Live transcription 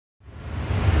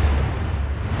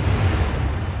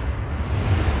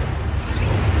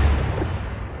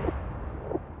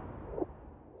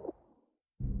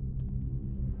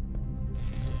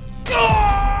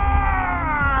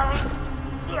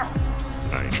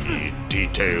need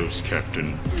details,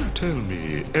 Captain. Tell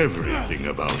me everything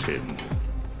about him.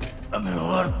 I'm in a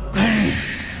lot of pain.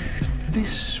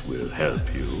 This will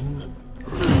help you.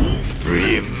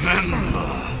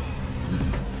 Remember.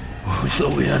 We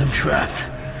thought we had him trapped.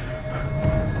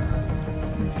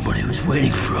 But he was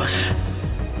waiting for us.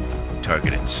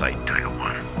 Target in sight, Tiger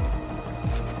 1.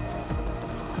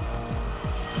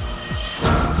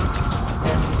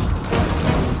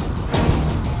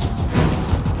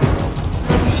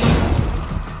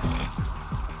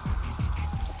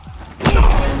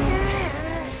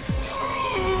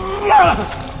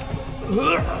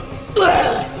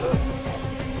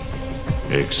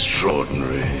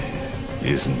 Extraordinary,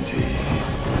 isn't he?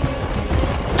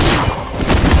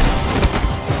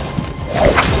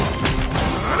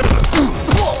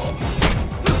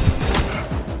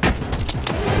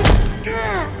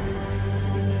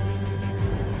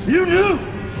 You knew?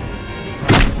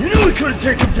 You knew we couldn't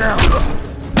take him down!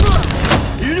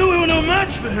 You knew we were no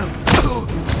match for him!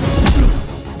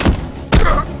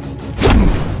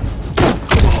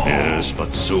 Yes,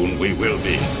 but soon we will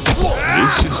be.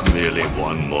 This is merely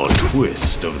one more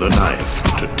twist of the knife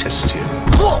to test him.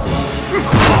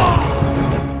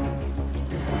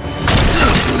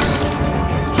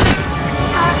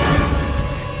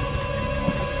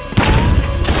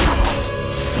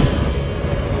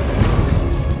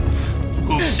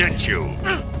 Who sent you?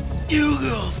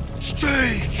 Hugo!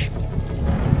 Strange!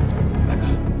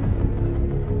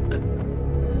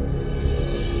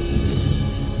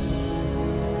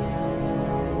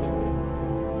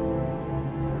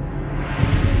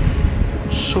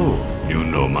 So, you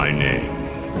know my name.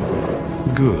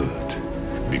 Good.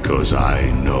 Because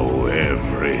I know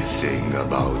everything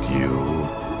about you.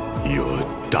 Your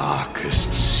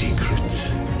darkest secret.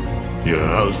 Your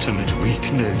ultimate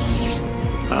weakness.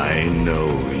 I know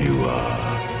you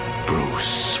are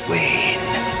Bruce.